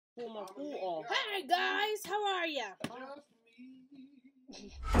pull my fool off. Hi guys, how are ya?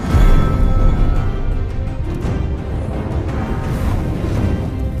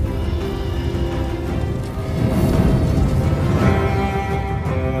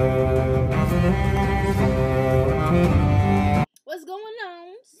 What's going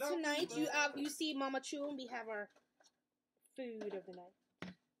on tonight? You see Mama Chu, and we have our food of the night.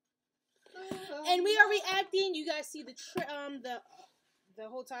 And we are reacting. You guys see the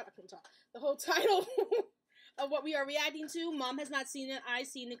whole title. I couldn't talk. The whole title of what we are reacting to. Mom has not seen it. I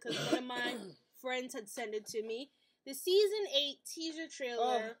seen it because one of my friends had sent it to me. The season 8 teaser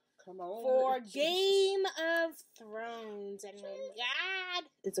trailer for Game of Thrones. And my God,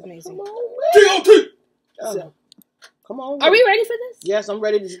 it's amazing. Come on. Are we ready for this? Yes, I'm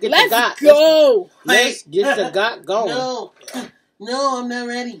ready to get Let's the got. Go. Let's get the got going. No, I'm not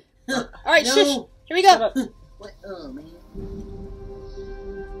ready. All right, no. shush. Here we go. What? Oh, man.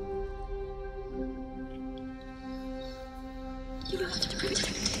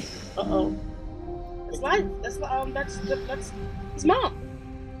 Uh-oh. That's his mom.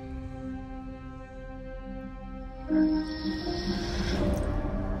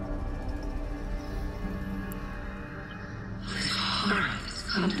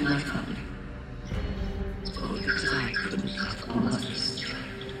 Come to my family. It's all because I couldn't have a mother's child.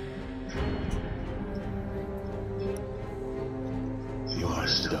 You are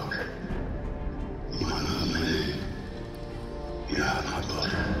stuck. You are not me. You have my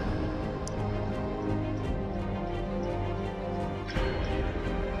blood.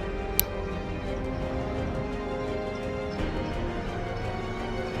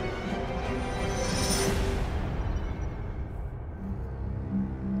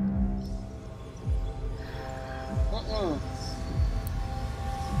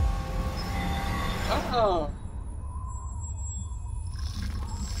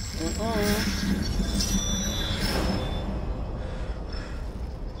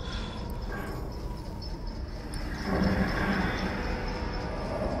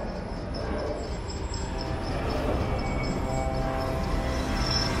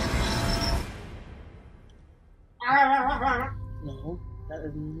 No, that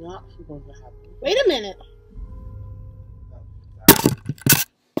is not supposed to happen. Wait a minute.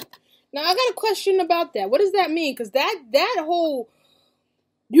 Now I got a question about that. What does that mean? Because that whole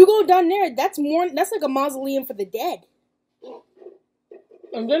you go down there, that's like a mausoleum for the dead.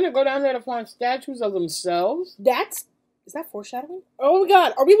 And then they go down there to find statues of themselves. Is that foreshadowing? Oh my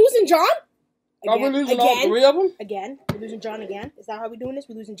God, are we losing John? Are we losing all 3 of them? Again, we're losing John again. Is that how we're doing this?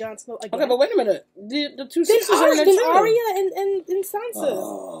 We're losing Jon Snow again. Okay, but wait a minute. The 2 sisters are in there too. Arya and Sansa.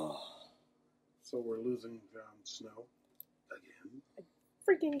 Oh. So we're losing Jon Snow again.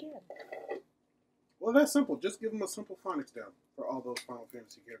 Freaking again. Well, that's simple. Just give him a simple phonics down for all those Final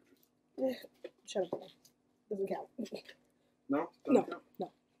Fantasy characters. Shut up. Doesn't count. No? Doesn't count?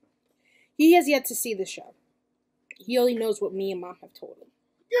 No. He has yet to see the show. He only knows what me and Mom have told him.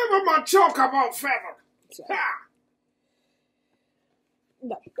 Give him a chocobo feather! So. Ha!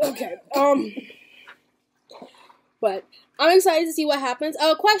 No. Okay. But I'm excited to see what happens.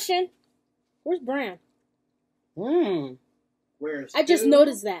 Question. Where's Bran? Where's I just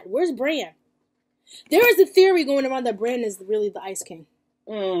noticed that. Where's Bran? There is a theory going around that Bran is really the Ice King.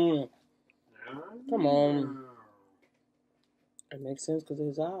 Come on. It makes sense because of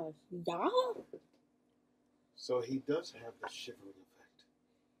his eyes. Yeah. So he does have the shivering effect.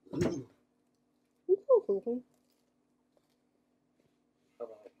 Ooh.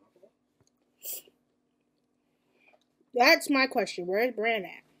 That's my question. Where's Bran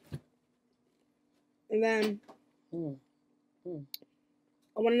at? And then I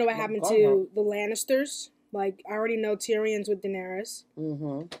want to know what happened to the Lannisters. Like, I already know Tyrion's with Daenerys.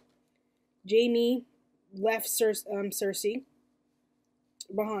 Jaime left Cersei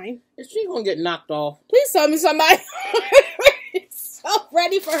behind. Is she gonna get knocked off? Please tell me somebody. So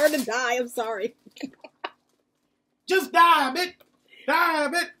ready for her to die. I'm sorry. Just die, bitch! Die,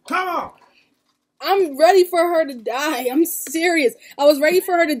 bitch! Come on! I'm ready for her to die. I'm serious. I was ready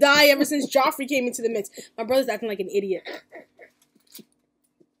for her to die ever since Joffrey came into the mix. My brother's acting like an idiot.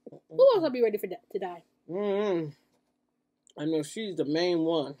 Who else will be ready to die? I know she's the main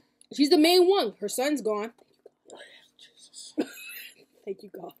one. She's the main one. Her son's gone. Jesus. Thank you,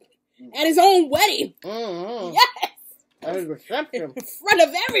 God. At his own wedding. Yes. At his reception. In front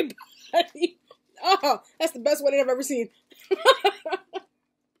of everybody. Oh, that's the best wedding I've ever seen.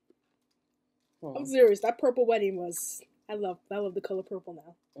 I'm serious. That purple wedding was... I love the color purple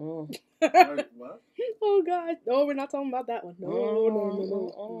now. What? Oh, God. No, we're not talking about that one.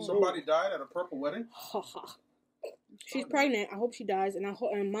 No. Somebody died at a purple wedding? She's pregnant. I hope she dies. And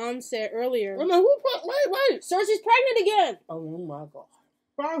Mom said earlier. Oh, no, wait. Cersei's pregnant again. Oh my God.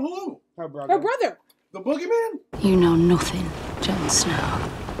 By who? Her brother. Her brother. The boogeyman? You know nothing, Jon Snow.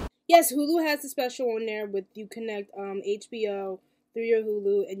 Yes, Hulu has the special on there with you connect HBO through your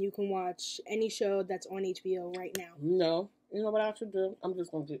Hulu and you can watch any show that's on HBO right now. No. You know what I should do? I'm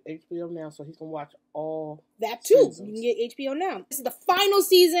just going to get HBO now so he can watch all that too. seasons. You can get HBO now. This is the final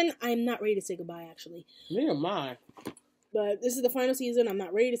season. I'm not ready to say goodbye, actually. Neither am I. But this is the final season. I'm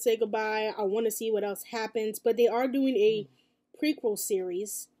not ready to say goodbye. I want to see what else happens. But they are doing a prequel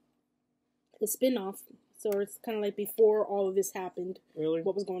series, a spin-off. So it's kind of like before all of this happened. Really?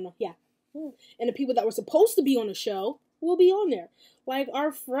 What was going on? Yeah. And the people that were supposed to be on the show will be on there. Like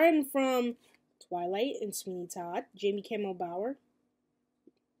our friend from Twilight and Sweeney Todd, Jamie Kimmel Bauer.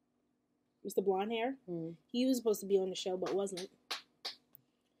 Mr. Blonde Hair. He was supposed to be on the show, but wasn't.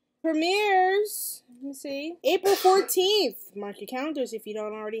 Premieres, let me see, April 14th. Mark your calendars if you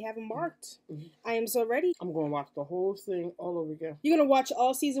don't already have them marked. I am so ready. I'm going to watch the whole thing all over again. You're going to watch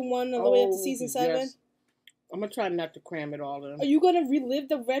all season 1 all the way up to season 7? Yes. I'm going to try not to cram it all in. Are you going to relive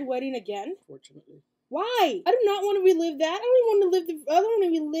the Red Wedding again? Fortunately. Why? I do not want to relive that. I don't want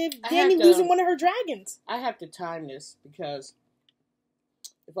to relive Dany losing one of her dragons. I have to time this because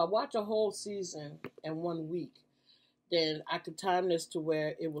if I watch a whole season in 1 week, then I could time this to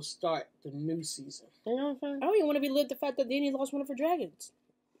where it will start the new season. You know what I'm saying? I don't even want to relive the fact that Dany lost one of her dragons.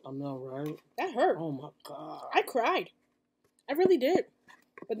 I know, right? That hurt. Oh my God. I cried. I really did.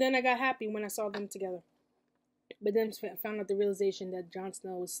 But then I got happy when I saw them together. But then I found out the realization that Jon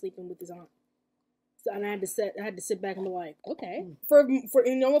Snow was sleeping with his aunt. So, and I had to sit back and be like, okay. For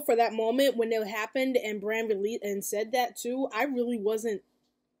that moment when it happened and Bran released and said that too, I really wasn't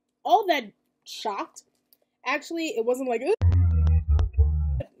all that shocked. Actually, it wasn't like it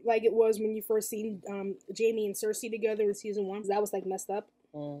was when you first seen Jaime and Cersei together in season 1. That was like messed up.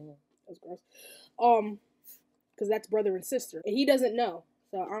 That was gross. Because that's brother and sister, and he doesn't know.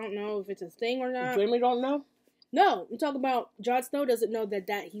 So I don't know if it's a thing or not. Jaime don't know? No, I'm talking about Jon Snow doesn't know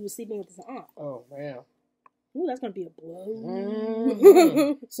that he was sleeping with his aunt. Oh man. Ooh, that's gonna be a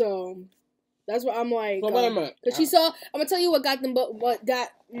blow. So that's what I'm like. So wait a minute. Because she saw. I'm gonna tell you what got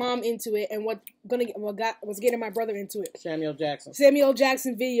Mom into it, and what was getting my brother into it. Samuel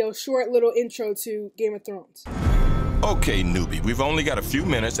Jackson video, short little intro to Game of Thrones. Okay, newbie, we've only got a few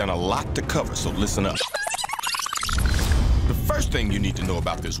minutes and a lot to cover, so listen up. The first thing you need to know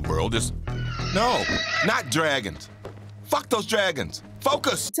about this world is, no, not dragons. Fuck those dragons.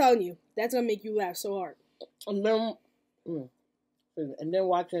 Focus. I'm telling you, that's gonna make you laugh so hard. And then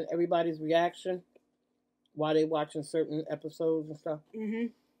watching everybody's reaction while they watching certain episodes and stuff.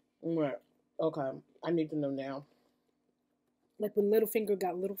 Right. Okay, I need to know now. Like when Littlefinger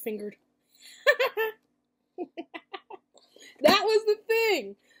got Littlefingered. That was the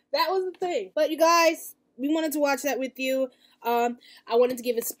thing. But you guys, we wanted to watch that with you. I wanted to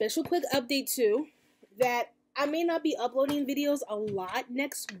give a special quick update too, that I may not be uploading videos a lot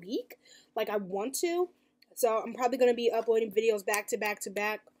next week, like I want to. So I'm probably going to be uploading videos back to back to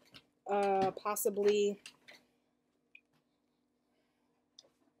back, possibly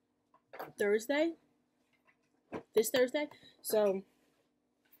Thursday. This Thursday. So,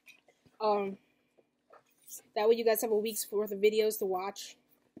 that way you guys have a week's worth of videos to watch.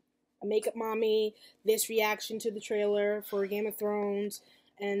 A Makeup Mommy, this reaction to the trailer for Game of Thrones,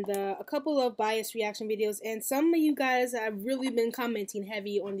 and a couple of biased reaction videos. And some of you guys have really been commenting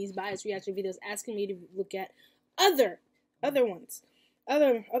heavy on these biased reaction videos, asking me to look at other ones,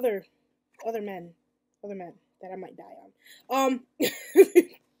 other men that I might die on.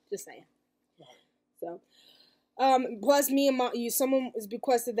 Just saying. So, plus me and Mom, someone has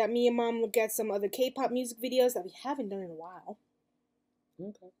requested that me and Mom look at some other K-pop music videos that we haven't done in a while.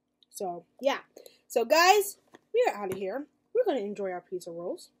 Okay. So, yeah. So, guys, we are out of here. We're going to enjoy our pizza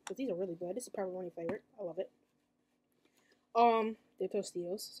rolls, because these are really good. This is probably one of my favorite. I love it. They're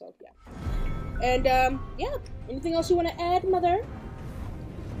Tostitos, so, yeah. And, yeah. Anything else you want to add, Mother?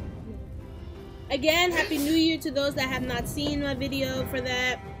 Again, Happy New Year to those that have not seen my video for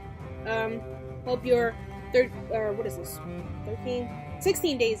that. Hope your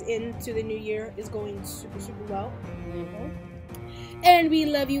 16 days into the new year is going super, super well. And we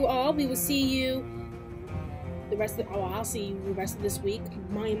love you all. We will see you I'll see you the rest of this week.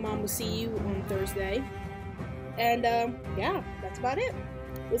 My mom will see you on Thursday. And, yeah, that's about it.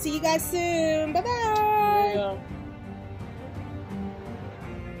 We'll see you guys soon. Bye-bye. Yeah.